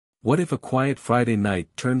What if a quiet Friday night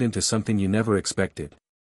turned into something you never expected?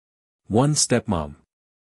 One stepmom.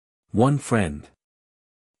 One friend.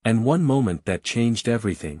 And one moment that changed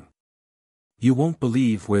everything. You won't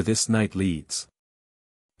believe where this night leads.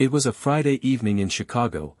 It was a Friday evening in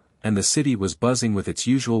Chicago, and the city was buzzing with its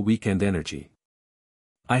usual weekend energy.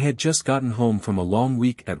 I had just gotten home from a long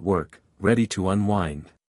week at work, ready to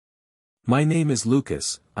unwind. My name is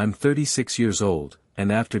Lucas, I'm 36 years old,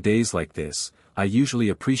 and after days like this, I usually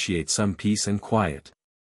appreciate some peace and quiet.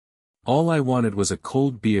 All I wanted was a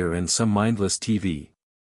cold beer and some mindless TV.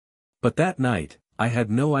 But that night, I had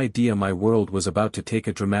no idea my world was about to take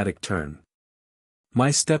a dramatic turn.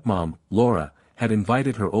 My stepmom, Laura, had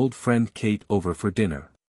invited her old friend Kate over for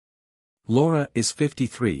dinner. Laura is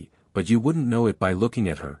 53, but you wouldn't know it by looking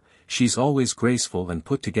at her. She's always graceful and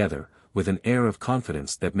put together, with an air of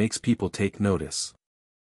confidence that makes people take notice.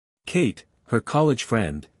 Kate, her college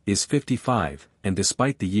friend, is 55, and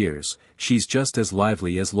despite the years, she's just as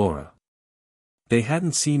lively as Laura. They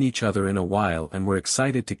hadn't seen each other in a while and were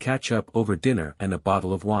excited to catch up over dinner and a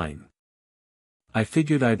bottle of wine. I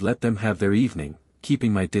figured I'd let them have their evening,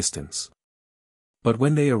 keeping my distance. But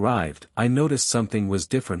when they arrived, I noticed something was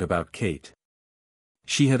different about Kate.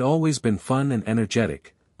 She had always been fun and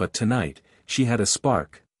energetic, but tonight, she had a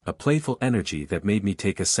spark, a playful energy that made me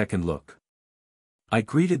take a second look. I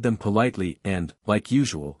greeted them politely and, like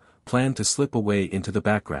usual, planned to slip away into the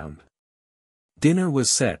background. Dinner was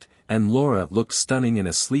set, and Laura looked stunning in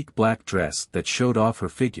a sleek black dress that showed off her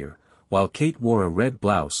figure, while Kate wore a red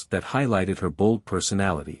blouse that highlighted her bold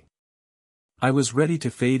personality. I was ready to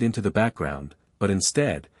fade into the background, but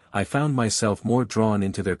instead, I found myself more drawn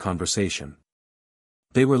into their conversation.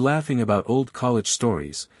 They were laughing about old college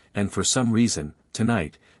stories, and for some reason,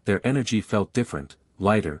 tonight, their energy felt different,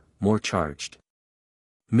 lighter, more charged.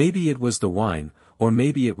 Maybe it was the wine, or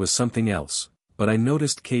maybe it was something else, but I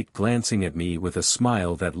noticed Kate glancing at me with a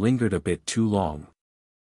smile that lingered a bit too long.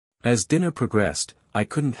 As dinner progressed, I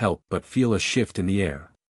couldn't help but feel a shift in the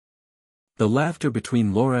air. The laughter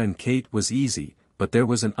between Laura and Kate was easy, but there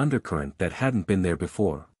was an undercurrent that hadn't been there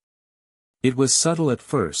before. It was subtle at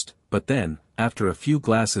first, but then, after a few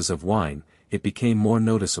glasses of wine, it became more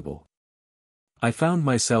noticeable. I found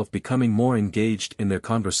myself becoming more engaged in their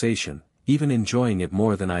conversation, even enjoying it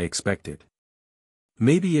more than I expected.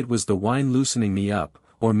 Maybe it was the wine loosening me up,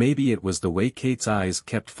 or maybe it was the way Kate's eyes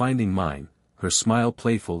kept finding mine, her smile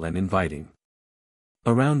playful and inviting.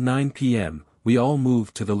 Around 9 p.m., we all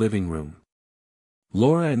moved to the living room.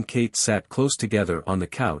 Laura and Kate sat close together on the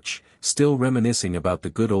couch, still reminiscing about the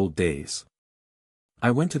good old days.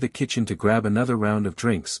 I went to the kitchen to grab another round of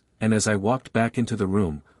drinks, and as I walked back into the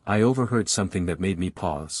room, I overheard something that made me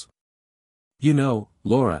pause. "You know,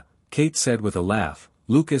 Laura," Kate said with a laugh,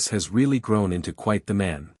 "Lucas has really grown into quite the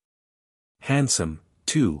man. Handsome,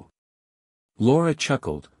 too." Laura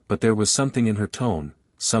chuckled, but there was something in her tone,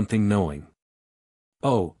 something knowing.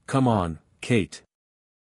 "Oh, come on, Kate.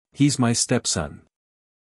 He's my stepson."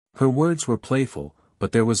 Her words were playful,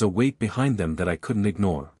 but there was a weight behind them that I couldn't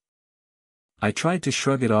ignore. I tried to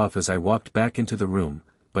shrug it off as I walked back into the room,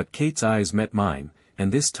 but Kate's eyes met mine,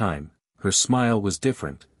 and this time, her smile was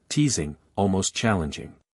different, teasing, almost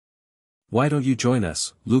challenging. "Why don't you join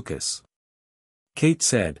us, Lucas?" Kate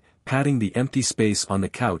said, patting the empty space on the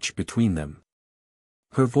couch between them.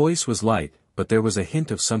 Her voice was light, but there was a hint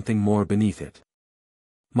of something more beneath it.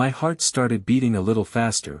 My heart started beating a little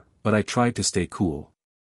faster, but I tried to stay cool.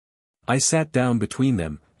 I sat down between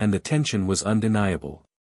them, and the tension was undeniable.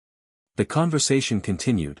 The conversation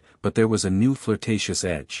continued, but there was a new flirtatious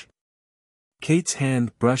edge. Kate's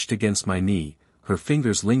hand brushed against my knee, her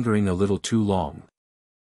fingers lingering a little too long.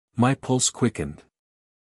 My pulse quickened.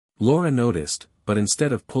 Laura noticed, but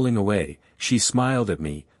instead of pulling away, she smiled at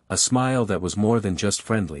me, a smile that was more than just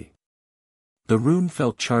friendly. The room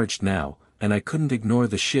felt charged now, and I couldn't ignore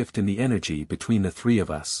the shift in the energy between the three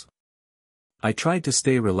of us. I tried to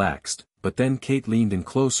stay relaxed, but then Kate leaned in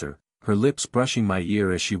closer, her lips brushing my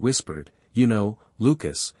ear as she whispered, "You know,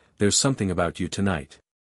 Lucas, there's something about you tonight.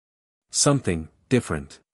 Something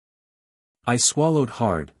different." I swallowed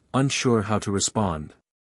hard, unsure how to respond.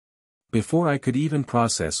 Before I could even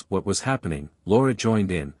process what was happening, Laura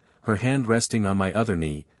joined in, her hand resting on my other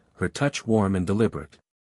knee, her touch warm and deliberate.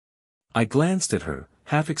 I glanced at her,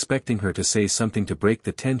 half expecting her to say something to break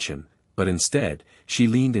the tension, but instead, she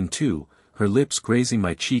leaned in too, her lips grazing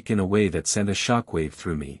my cheek in a way that sent a shockwave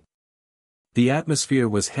through me. The atmosphere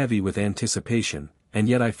was heavy with anticipation, and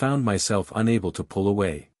yet I found myself unable to pull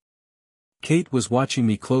away. Kate was watching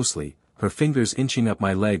me closely, her fingers inching up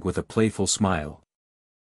my leg with a playful smile.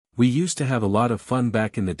 "We used to have a lot of fun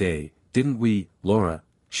back in the day, didn't we, Laura?"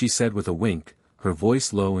 she said with a wink, her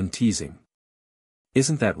voice low and teasing.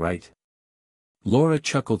 "Isn't that right?" Laura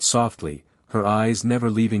chuckled softly, her eyes never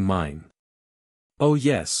leaving mine. "Oh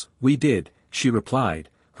yes, we did," she replied,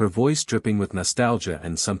 her voice dripping with nostalgia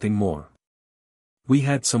and something more. "We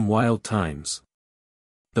had some wild times."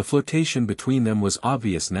 The flirtation between them was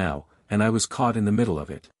obvious now, and I was caught in the middle of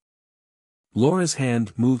it. Laura's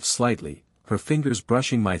hand moved slightly, her fingers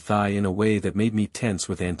brushing my thigh in a way that made me tense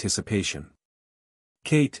with anticipation.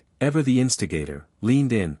 Kate, ever the instigator,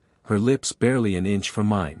 leaned in, her lips barely an inch from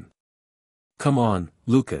mine. "Come on,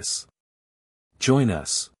 Lucas. Join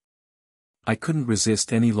us." I couldn't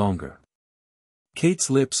resist any longer. Kate's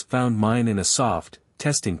lips found mine in a soft,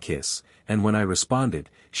 testing kiss, and when I responded,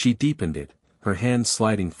 she deepened it, her hand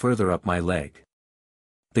sliding further up my leg.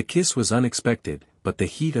 The kiss was unexpected, but the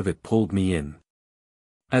heat of it pulled me in.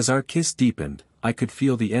 As our kiss deepened, I could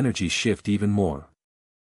feel the energy shift even more.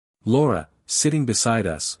 Laura, sitting beside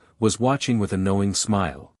us, was watching with a knowing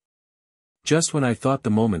smile. Just when I thought the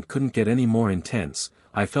moment couldn't get any more intense,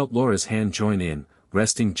 I felt Laura's hand join in,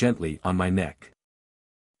 resting gently on my neck.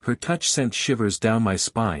 Her touch sent shivers down my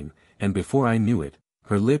spine, and before I knew it,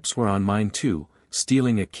 her lips were on mine too,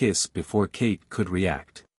 stealing a kiss before Kate could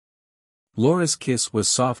react. Laura's kiss was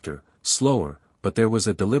softer, slower, but there was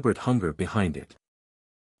a deliberate hunger behind it.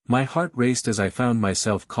 My heart raced as I found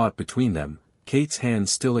myself caught between them, Kate's hand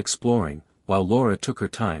still exploring, while Laura took her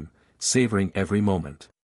time, savoring every moment.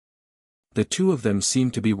 The two of them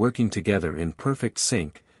seemed to be working together in perfect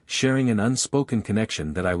sync, sharing an unspoken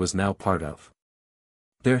connection that I was now part of.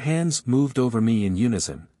 Their hands moved over me in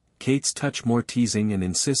unison, Kate's touch more teasing and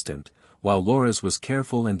insistent, while Laura's was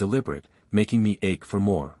careful and deliberate, making me ache for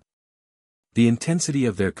more. The intensity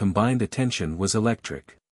of their combined attention was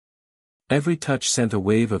electric. Every touch sent a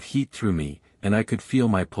wave of heat through me, and I could feel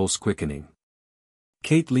my pulse quickening.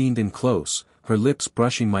 Kate leaned in close, her lips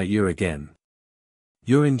brushing my ear again.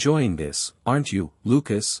 "You're enjoying this, aren't you,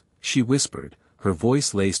 Lucas?" she whispered, her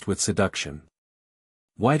voice laced with seduction.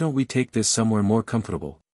 "Why don't we take this somewhere more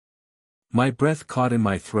comfortable?" My breath caught in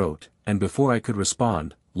my throat, and before I could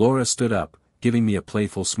respond, Laura stood up, giving me a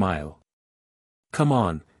playful smile. "Come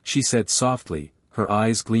on," she said softly, her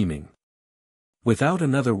eyes gleaming. Without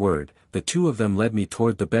another word, the two of them led me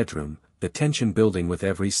toward the bedroom, the tension building with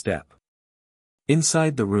every step.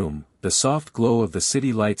 Inside the room, the soft glow of the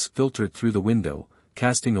city lights filtered through the window,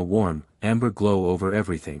 casting a warm, amber glow over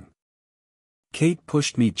everything. Kate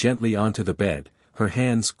pushed me gently onto the bed, her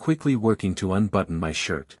hands quickly working to unbutton my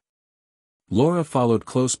shirt. Laura followed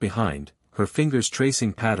close behind, her fingers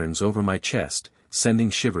tracing patterns over my chest, sending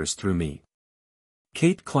shivers through me.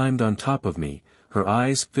 Kate climbed on top of me, her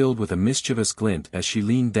eyes filled with a mischievous glint as she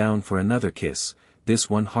leaned down for another kiss, this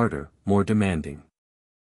one harder, more demanding.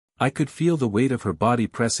 I could feel the weight of her body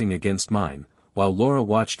pressing against mine, while Laura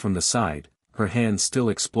watched from the side, her hands still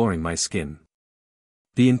exploring my skin.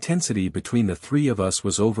 The intensity between the three of us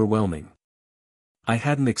was overwhelming. I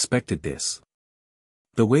hadn't expected this.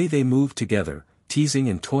 The way they moved together, teasing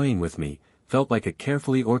and toying with me, felt like a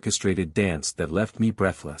carefully orchestrated dance that left me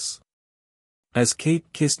breathless. As Kate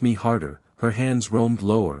kissed me harder, her hands roamed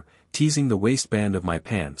lower, teasing the waistband of my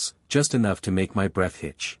pants, just enough to make my breath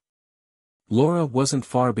hitch. Laura wasn't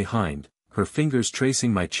far behind, her fingers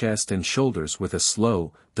tracing my chest and shoulders with a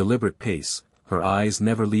slow, deliberate pace, her eyes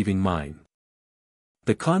never leaving mine.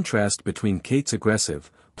 The contrast between Kate's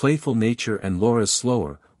aggressive, playful nature and Laura's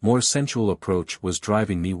slower, more sensual approach was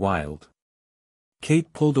driving me wild.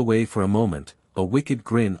 Kate pulled away for a moment, a wicked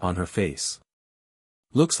grin on her face.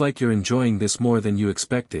 "Looks like you're enjoying this more than you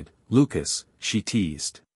expected, Lucas," she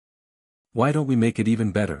teased. "Why don't we make it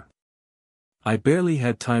even better?" I barely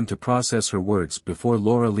had time to process her words before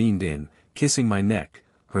Laura leaned in, kissing my neck,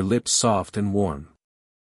 her lips soft and warm.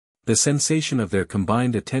 The sensation of their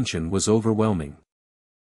combined attention was overwhelming.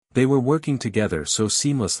 They were working together so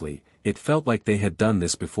seamlessly, it felt like they had done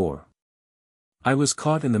this before. I was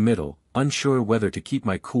caught in the middle, unsure whether to keep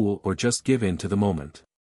my cool or just give in to the moment.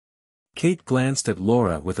 Kate glanced at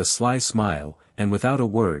Laura with a sly smile, and without a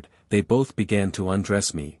word, they both began to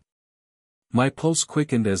undress me. My pulse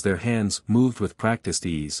quickened as their hands moved with practiced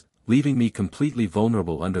ease, leaving me completely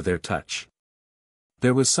vulnerable under their touch.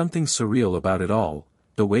 There was something surreal about it all,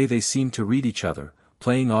 the way they seemed to read each other,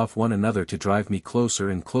 playing off one another to drive me closer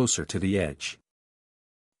and closer to the edge.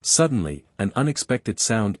 Suddenly, an unexpected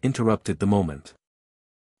sound interrupted the moment.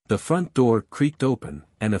 The front door creaked open,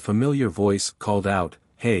 and a familiar voice called out,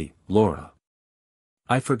 "Hey, Laura."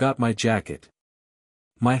 I forgot my jacket.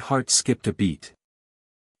 My heart skipped a beat.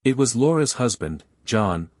 It was Laura's husband,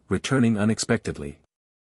 John, returning unexpectedly.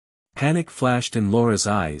 Panic flashed in Laura's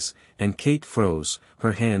eyes, and Kate froze,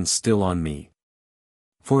 her hands still on me.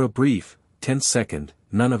 For a brief, tense second,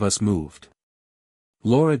 none of us moved.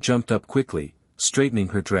 Laura jumped up quickly, straightening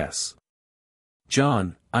her dress.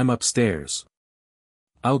 "John, I'm upstairs."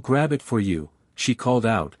 "I'll grab it for you," she called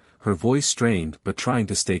out, her voice strained but trying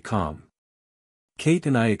to stay calm. Kate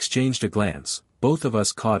and I exchanged a glance, both of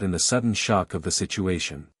us caught in the sudden shock of the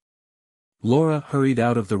situation. Laura hurried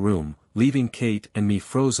out of the room, leaving Kate and me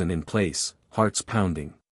frozen in place, hearts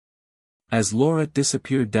pounding. As Laura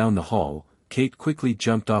disappeared down the hall, Kate quickly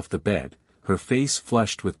jumped off the bed, her face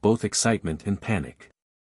flushed with both excitement and panic.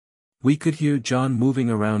 We could hear John moving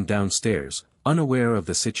around downstairs, unaware of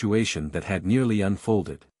the situation that had nearly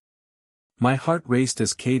unfolded. My heart raced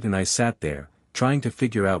as Kate and I sat there, trying to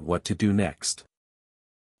figure out what to do next.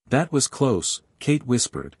 "That was close," Kate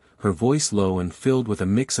whispered, her voice low and filled with a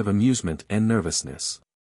mix of amusement and nervousness.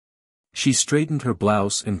 She straightened her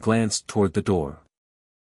blouse and glanced toward the door.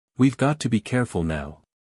 "We've got to be careful now."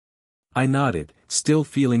 I nodded, still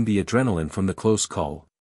feeling the adrenaline from the close call.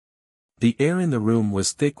 The air in the room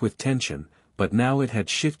was thick with tension, but now it had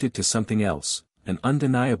shifted to something else, an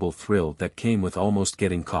undeniable thrill that came with almost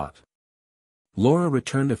getting caught. Laura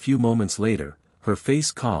returned a few moments later, her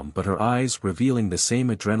face calm but her eyes revealing the same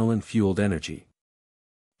adrenaline-fueled energy.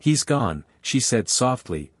 "He's gone," she said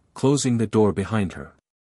softly, closing the door behind her.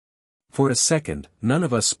 For a second, none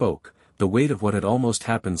of us spoke, the weight of what had almost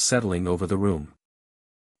happened settling over the room.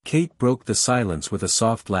 Kate broke the silence with a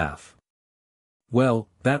soft laugh. "Well,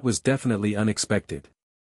 that was definitely unexpected."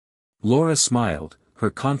 Laura smiled, her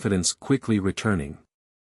confidence quickly returning.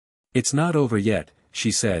 "It's not over yet,"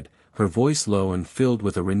 she said, her voice low and filled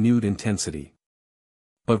with a renewed intensity.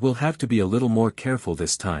 "But we'll have to be a little more careful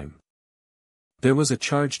this time." There was a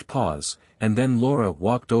charged pause, and then Laura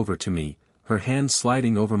walked over to me, her hand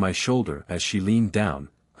sliding over my shoulder as she leaned down,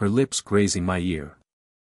 her lips grazing my ear.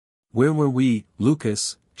 "Where were we,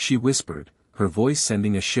 Lucas?" she whispered, her voice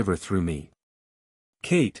sending a shiver through me.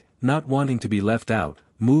 Kate, not wanting to be left out,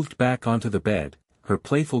 moved back onto the bed, her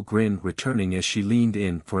playful grin returning as she leaned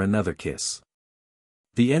in for another kiss.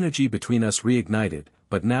 The energy between us reignited,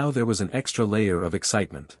 but now there was an extra layer of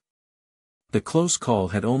excitement. The close call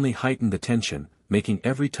had only heightened the tension, making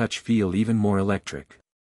every touch feel even more electric.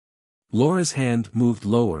 Laura's hand moved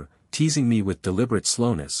lower, teasing me with deliberate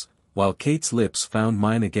slowness, while Kate's lips found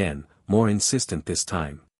mine again, more insistent this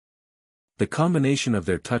time. The combination of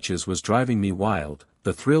their touches was driving me wild,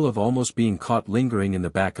 the thrill of almost being caught lingering in the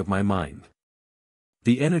back of my mind.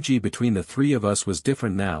 The energy between the three of us was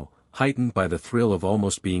different now, heightened by the thrill of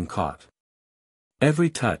almost being caught. Every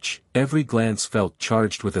touch, every glance felt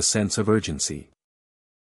charged with a sense of urgency.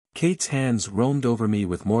 Kate's hands roamed over me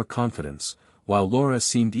with more confidence, while Laura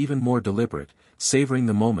seemed even more deliberate, savoring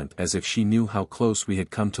the moment as if she knew how close we had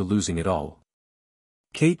come to losing it all.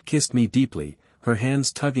 Kate kissed me deeply, her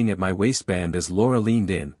hands tugging at my waistband as Laura leaned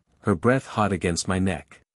in, her breath hot against my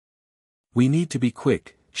neck. "We need to be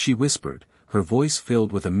quick," she whispered, her voice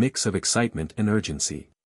filled with a mix of excitement and urgency.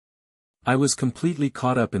 I was completely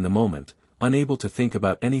caught up in the moment, unable to think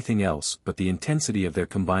about anything else but the intensity of their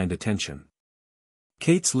combined attention.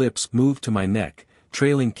 Kate's lips moved to my neck,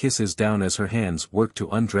 trailing kisses down as her hands worked to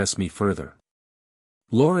undress me further.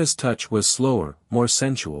 Laura's touch was slower, more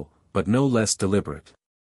sensual, but no less deliberate.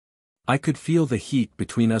 I could feel the heat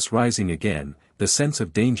between us rising again, the sense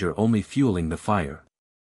of danger only fueling the fire.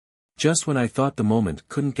 Just when I thought the moment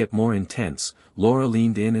couldn't get more intense, Laura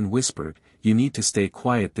leaned in and whispered, "You need to stay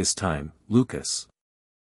quiet this time, Lucas."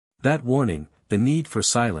 That warning, the need for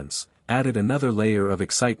silence, added another layer of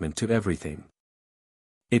excitement to everything.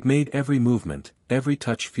 It made every movement, every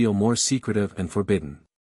touch feel more secretive and forbidden.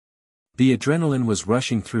 The adrenaline was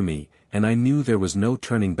rushing through me, and I knew there was no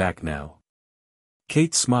turning back now.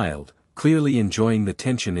 Kate smiled, clearly enjoying the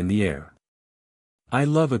tension in the air. "I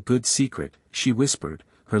love a good secret," she whispered,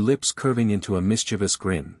 her lips curving into a mischievous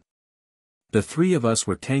grin. The three of us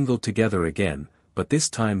were tangled together again, but this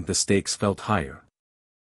time the stakes felt higher.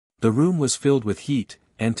 The room was filled with heat,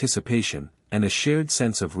 anticipation, and a shared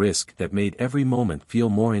sense of risk that made every moment feel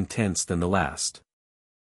more intense than the last.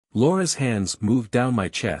 Laura's hands moved down my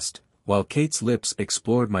chest, while Kate's lips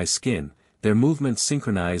explored my skin, their movements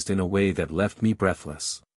synchronized in a way that left me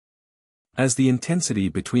breathless. As the intensity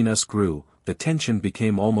between us grew, the tension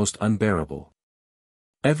became almost unbearable.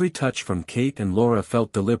 Every touch from Kate and Laura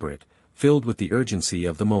felt deliberate, filled with the urgency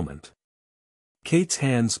of the moment. Kate's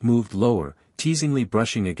hands moved lower, teasingly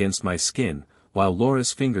brushing against my skin, while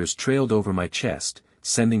Laura's fingers trailed over my chest,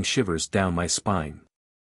 sending shivers down my spine.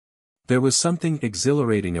 There was something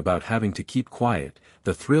exhilarating about having to keep quiet,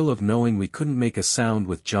 the thrill of knowing we couldn't make a sound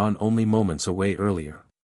with John only moments away earlier.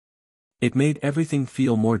 It made everything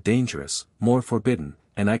feel more dangerous, more forbidden,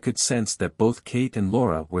 and I could sense that both Kate and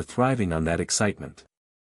Laura were thriving on that excitement.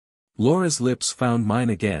 Laura's lips found mine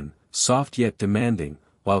again, soft yet demanding,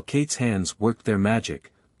 while Kate's hands worked their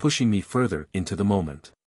magic, pushing me further into the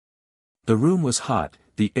moment. The room was hot,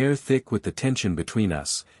 the air thick with the tension between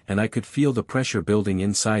us, and I could feel the pressure building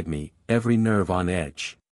inside me, every nerve on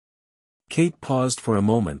edge. Kate paused for a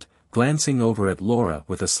moment, glancing over at Laura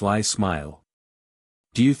with a sly smile.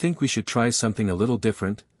 "Do you think we should try something a little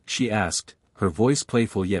different?" she asked, her voice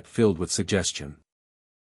playful yet filled with suggestion.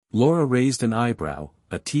 Laura raised an eyebrow,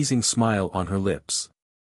 a teasing smile on her lips.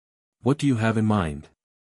 "What do you have in mind?"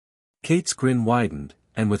 Kate's grin widened,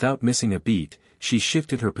 and without missing a beat, she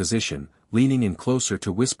shifted her position, leaning in closer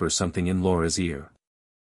to whisper something in Laura's ear.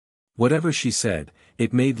 Whatever she said,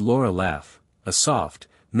 it made Laura laugh, a soft,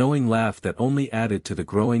 knowing laugh that only added to the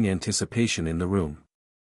growing anticipation in the room.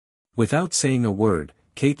 Without saying a word,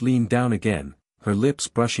 Kate leaned down again, her lips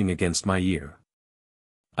brushing against my ear.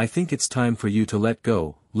 "I think it's time for you to let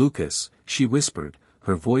go, Lucas," she whispered,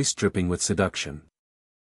 her voice dripping with seduction.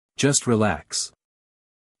 "Just relax.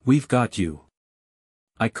 We've got you."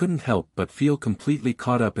 I couldn't help but feel completely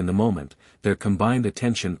caught up in the moment, their combined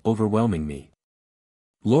attention overwhelming me.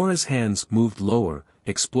 Laura's hands moved lower,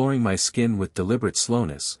 exploring my skin with deliberate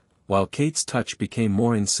slowness, while Kate's touch became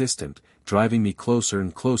more insistent, driving me closer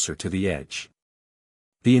and closer to the edge.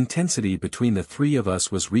 The intensity between the three of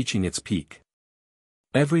us was reaching its peak.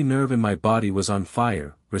 Every nerve in my body was on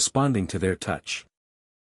fire, responding to their touch.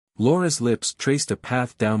 Laura's lips traced a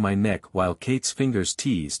path down my neck while Kate's fingers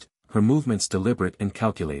teased, her movements deliberate and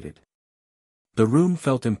calculated. The room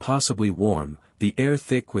felt impossibly warm, the air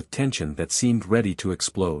thick with tension that seemed ready to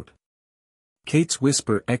explode. Kate's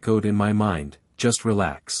whisper echoed in my mind, "Just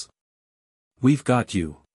relax. We've got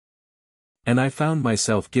you." And I found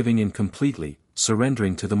myself giving in completely,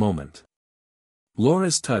 surrendering to the moment.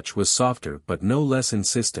 Laura's touch was softer but no less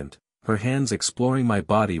insistent, her hands exploring my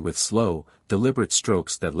body with slow, deliberate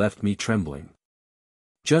strokes that left me trembling.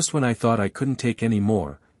 Just when I thought I couldn't take any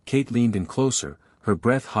more, Kate leaned in closer, her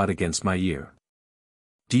breath hot against my ear.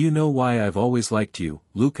 "Do you know why I've always liked you,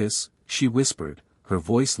 Lucas?" she whispered, her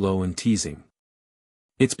voice low and teasing.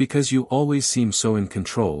 "It's because you always seem so in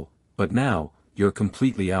control, but now, you're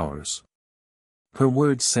completely ours." Her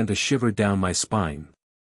words sent a shiver down my spine.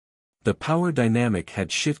 The power dynamic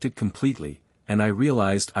had shifted completely, and I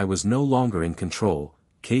realized I was no longer in control,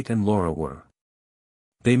 Kate and Laura were.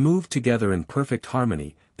 They moved together in perfect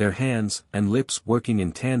harmony, their hands and lips working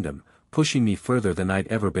in tandem, pushing me further than I'd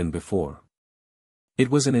ever been before. It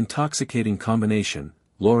was an intoxicating combination,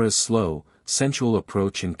 Laura's slow, sensual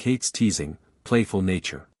approach and Kate's teasing, playful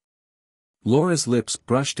nature. Laura's lips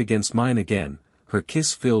brushed against mine again, her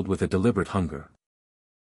kiss filled with a deliberate hunger.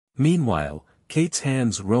 Meanwhile, Kate's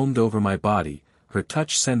hands roamed over my body, her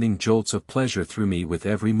touch sending jolts of pleasure through me with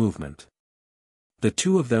every movement. The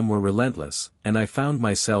two of them were relentless, and I found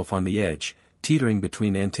myself on the edge, teetering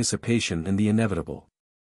between anticipation and the inevitable.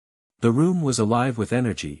 The room was alive with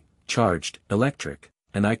energy, charged, electric,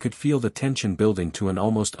 and I could feel the tension building to an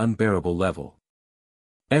almost unbearable level.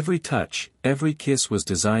 Every touch, every kiss was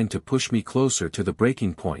designed to push me closer to the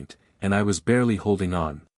breaking point, and I was barely holding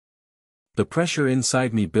on. The pressure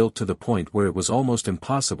inside me built to the point where it was almost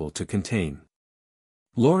impossible to contain.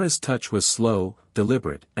 Laura's touch was slow,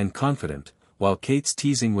 deliberate, and confident, while Kate's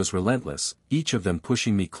teasing was relentless, each of them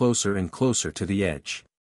pushing me closer and closer to the edge.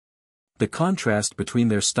 The contrast between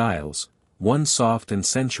their styles, one soft and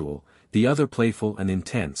sensual, the other playful and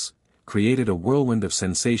intense, created a whirlwind of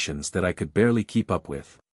sensations that I could barely keep up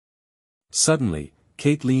with. Suddenly,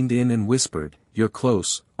 Kate leaned in and whispered, "You're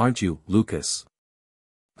close, aren't you, Lucas?"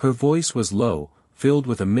 Her voice was low, filled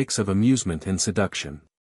with a mix of amusement and seduction.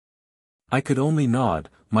 I could only nod,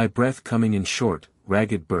 my breath coming in short,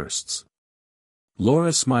 ragged bursts.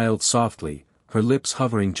 Laura smiled softly, her lips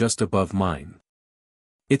hovering just above mine.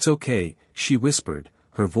 "It's okay," she whispered,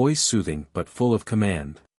 her voice soothing but full of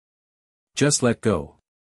command. "Just let go."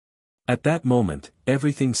 At that moment,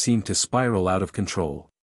 everything seemed to spiral out of control.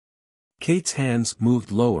 Kate's hands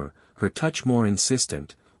moved lower, her touch more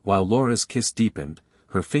insistent, while Laura's kiss deepened,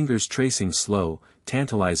 her fingers tracing slow,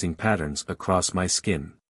 tantalizing patterns across my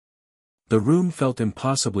skin. The room felt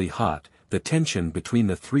impossibly hot, the tension between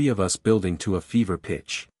the three of us building to a fever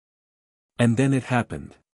pitch. And then it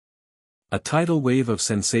happened. A tidal wave of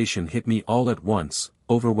sensation hit me all at once,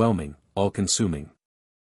 overwhelming, all-consuming.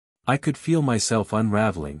 I could feel myself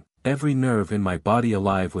unraveling, every nerve in my body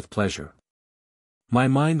alive with pleasure. My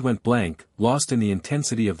mind went blank, lost in the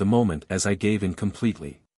intensity of the moment as I gave in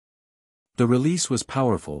completely. The release was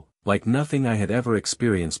powerful, like nothing I had ever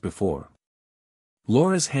experienced before.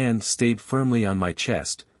 Laura's hand stayed firmly on my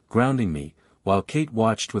chest, grounding me, while Kate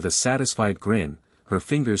watched with a satisfied grin, her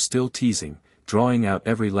fingers still teasing, drawing out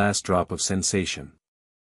every last drop of sensation.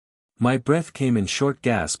 My breath came in short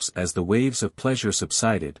gasps as the waves of pleasure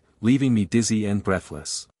subsided, leaving me dizzy and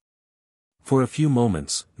breathless. For a few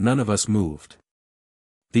moments, none of us moved.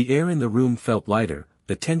 The air in the room felt lighter,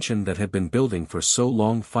 the tension that had been building for so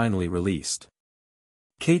long finally released.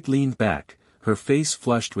 Kate leaned back, her face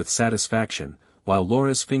flushed with satisfaction, while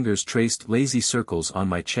Laura's fingers traced lazy circles on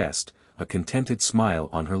my chest, a contented smile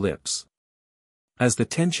on her lips. As the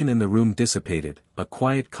tension in the room dissipated, a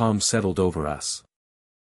quiet calm settled over us.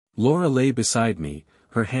 Laura lay beside me,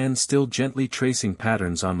 her hand still gently tracing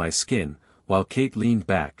patterns on my skin, while Kate leaned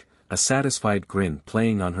back, a satisfied grin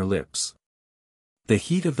playing on her lips. The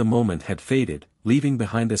heat of the moment had faded, leaving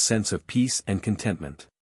behind a sense of peace and contentment.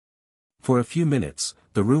 For a few minutes,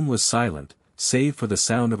 the room was silent, save for the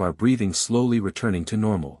sound of our breathing slowly returning to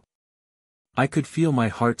normal. I could feel my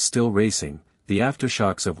heart still racing, the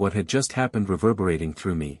aftershocks of what had just happened reverberating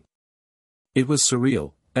through me. It was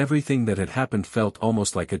surreal, everything that had happened felt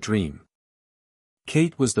almost like a dream.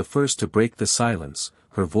 Kate was the first to break the silence,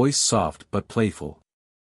 her voice soft but playful.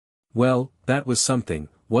 "Well, that was something,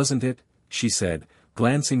 wasn't it?" she said,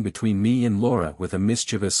 glancing between me and Laura with a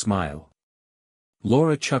mischievous smile.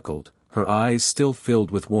 Laura chuckled, her eyes still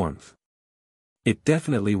filled with warmth. "It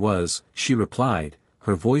definitely was," she replied,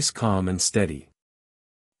 her voice calm and steady.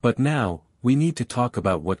 "But now, we need to talk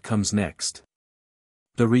about what comes next."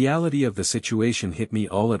 The reality of the situation hit me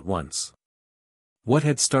all at once. What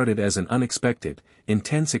had started as an unexpected,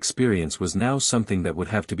 intense experience was now something that would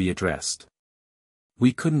have to be addressed.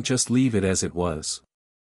 We couldn't just leave it as it was.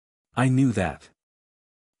 I knew that.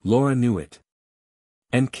 Laura knew it.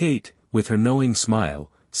 And Kate, with her knowing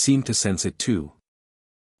smile, seemed to sense it too.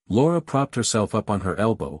 Laura propped herself up on her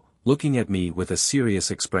elbow, looking at me with a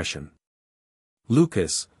serious expression.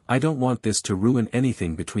 "Lucas, I don't want this to ruin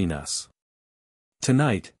anything between us.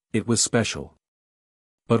 Tonight, it was special.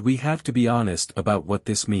 But we have to be honest about what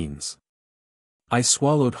this means." I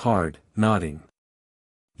swallowed hard, nodding.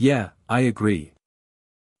 "Yeah, I agree.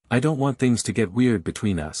 I don't want things to get weird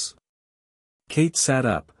between us." Kate sat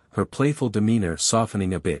up, her playful demeanor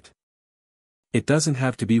softening a bit. "It doesn't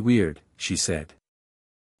have to be weird," she said.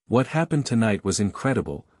 "What happened tonight was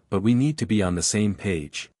incredible, but we need to be on the same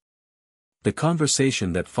page." The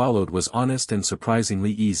conversation that followed was honest and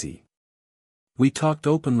surprisingly easy. We talked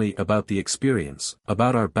openly about the experience,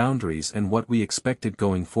 about our boundaries and what we expected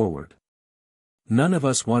going forward. None of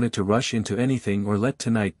us wanted to rush into anything or let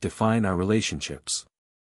tonight define our relationships.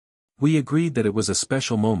 We agreed that it was a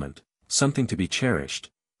special moment, something to be cherished,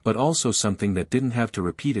 but also something that didn't have to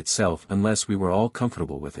repeat itself unless we were all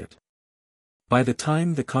comfortable with it. By the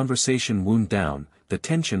time the conversation wound down, the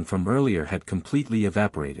tension from earlier had completely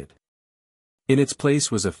evaporated. In its place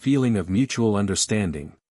was a feeling of mutual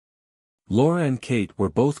understanding. Laura and Kate were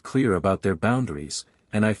both clear about their boundaries,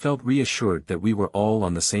 and I felt reassured that we were all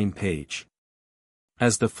on the same page.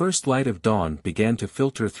 As the first light of dawn began to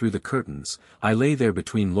filter through the curtains, I lay there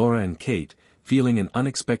between Laura and Kate, feeling an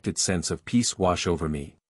unexpected sense of peace wash over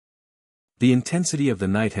me. The intensity of the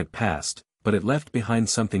night had passed, but it left behind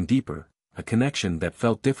something deeper, a connection that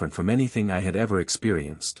felt different from anything I had ever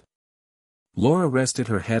experienced. Laura rested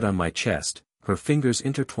her head on my chest, her fingers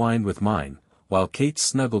intertwined with mine, while Kate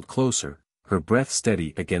snuggled closer, her breath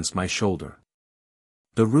steady against my shoulder.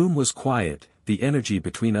 The room was quiet, the energy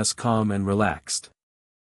between us calm and relaxed.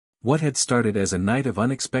 What had started as a night of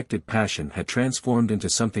unexpected passion had transformed into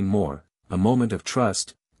something more, a moment of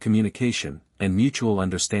trust, communication, and mutual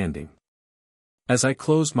understanding. As I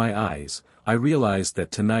closed my eyes, I realized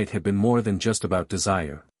that tonight had been more than just about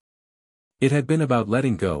desire. It had been about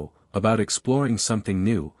letting go, about exploring something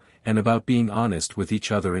new, and about being honest with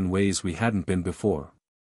each other in ways we hadn't been before.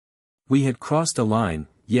 We had crossed a line,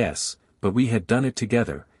 yes, but we had done it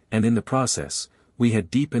together, and in the process, we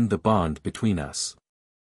had deepened the bond between us.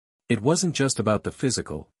 It wasn't just about the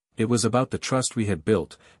physical, it was about the trust we had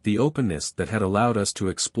built, the openness that had allowed us to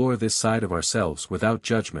explore this side of ourselves without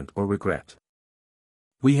judgment or regret.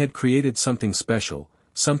 We had created something special,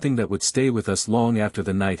 something that would stay with us long after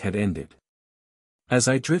the night had ended. As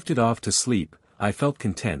I drifted off to sleep, I felt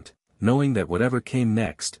content, knowing that whatever came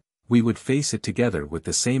next, we would face it together with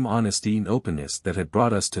the same honesty and openness that had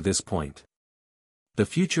brought us to this point. The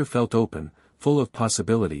future felt open, full of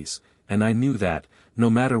possibilities, and I knew that, no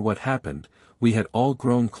matter what happened, we had all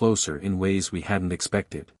grown closer in ways we hadn't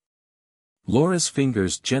expected. Laura's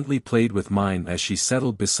fingers gently played with mine as she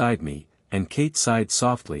settled beside me, and Kate sighed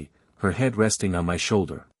softly, her head resting on my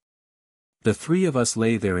shoulder. The three of us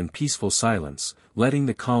lay there in peaceful silence, letting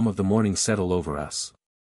the calm of the morning settle over us.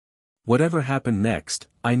 Whatever happened next,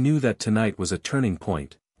 I knew that tonight was a turning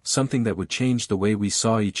point, something that would change the way we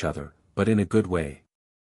saw each other, but in a good way.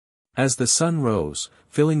 As the sun rose,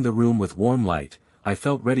 filling the room with warm light, I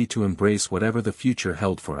felt ready to embrace whatever the future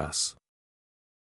held for us.